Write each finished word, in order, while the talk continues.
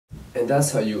And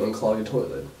that's how you unclog a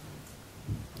toilet.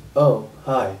 Oh,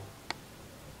 hi.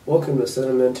 Welcome to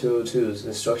Cinnamon 202's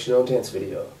instructional dance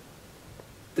video.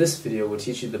 This video will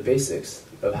teach you the basics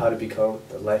of how to become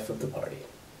the life of the party.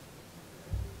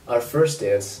 Our first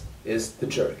dance is the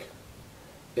jerk.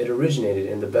 It originated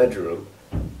in the bedroom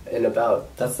in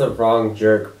about... That's the wrong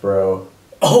jerk, bro.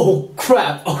 Oh,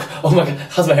 crap! Oh my god,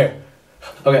 how's my hair?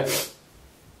 Okay,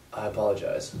 I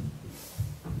apologize.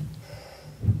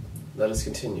 Let us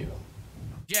continue.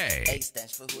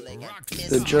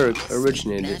 The jerk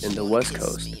originated in the West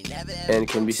Coast and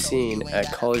can be seen at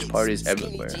college parties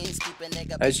everywhere.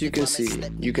 As you can see,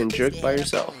 you can jerk by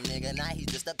yourself,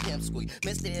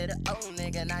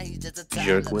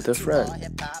 jerk with a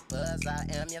friend,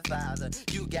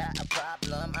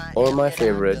 or my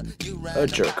favorite, a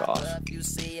jerk off.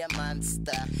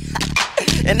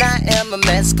 And I am a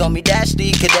mess, call me Dash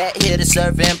D Cadet, here to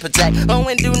serve and protect. Oh,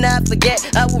 and do not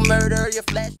forget, I will murder your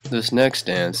flesh. This next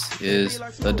dance is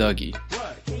the Dougie,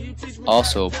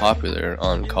 also popular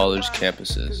on college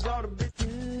campuses.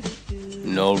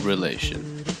 No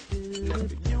relation.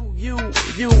 You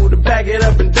to back it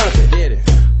up and dunk it.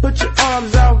 Put your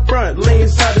arms out front, lean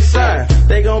side to side.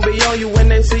 They gon' be on you when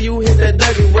they see you hit that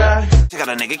Dougie ride. Got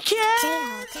a nigga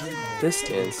cat. This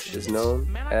dance is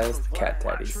known as the cat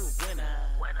daddy.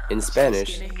 In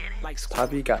Spanish,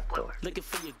 papi gato.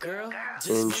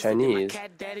 In Chinese,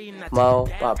 mao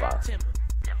baba.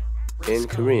 In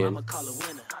Korean,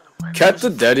 cat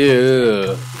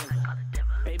daddy.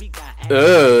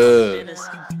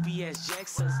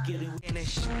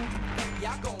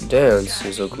 Dance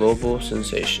is a global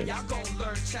sensation.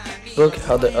 Look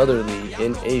how the elderly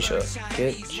in Asia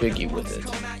get jiggy with it.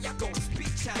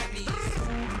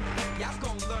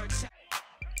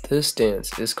 This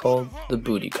dance is called the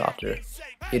booty copter.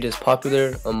 It is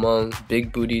popular among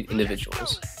big bootied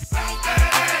individuals.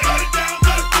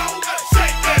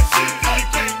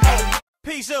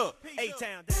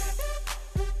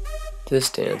 This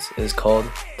dance is called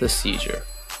the seizure.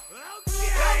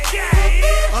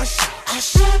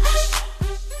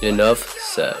 Enough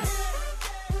said.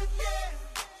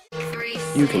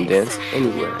 You can dance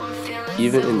anywhere,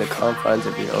 even in the confines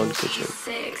of your own kitchen.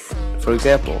 For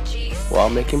example, while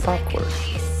making popcorn.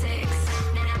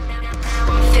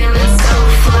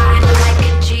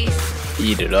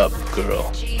 Eat it up,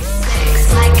 girl.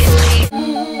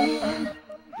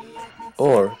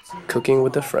 Or cooking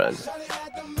with a friend.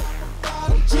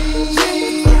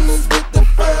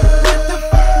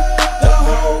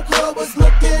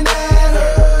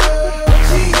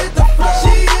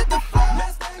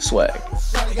 Swag.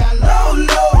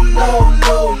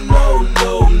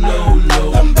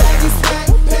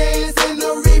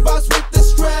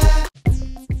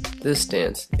 This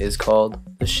dance is called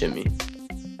the shimmy.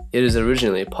 It is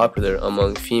originally popular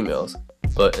among females,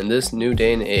 but in this new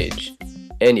day and age,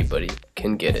 anybody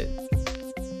can get it.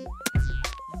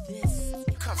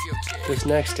 This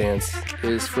next dance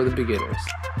is for the beginners.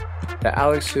 The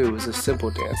Alex Who is a simple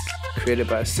dance created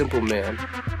by a simple man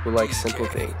who likes simple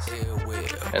things.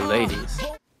 And ladies,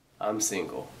 I'm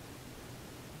single.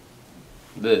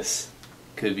 This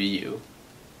could be you.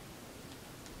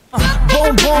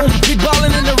 Boom, boom, be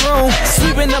ballin' in the room,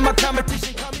 sweeping up my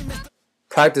competition.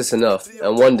 Practice enough,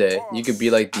 and one day you could be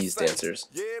like these dancers.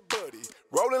 Yeah, buddy.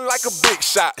 Rolling like a big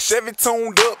shot, Chevy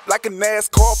tuned up like a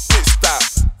NASCAR pit stop.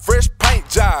 Fresh paint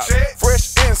job,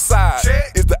 fresh inside.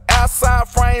 Is the outside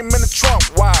frame in the trunk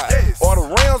wide? Or the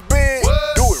rims big?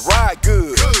 Do it right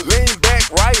good. Lean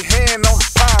back, right hand on the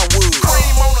pine wood.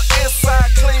 Cream on the inside,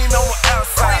 clean on the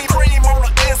outside. Cream on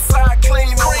the inside,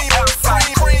 clean on the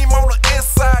outside. Cream on the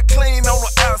inside, clean on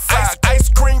the outside. Ice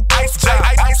cream paint job,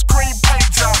 ice cream paint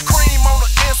job. Cream on the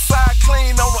inside,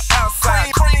 clean on the outside.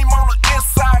 Cream on the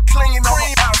inside, clean on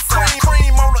the outside.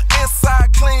 Cream on the inside,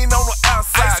 clean on the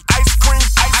outside. Ice cream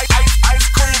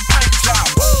paint job.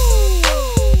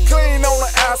 Clean on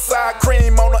the outside,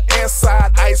 cream on the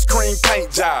inside. Ice cream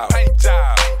paint job.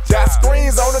 Got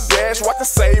screens on the dash, watching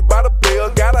Saved by the Bell.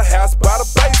 Got a house by the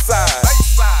Bayside.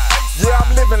 Yeah,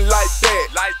 I'm living like that.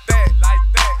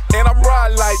 And I'm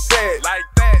riding like that.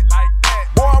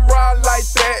 Boy, I'm riding like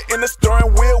that in the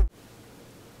steering wheel.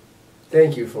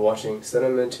 Thank you for watching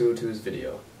Cinnamon 202's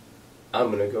video.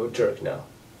 I'm gonna go jerk now.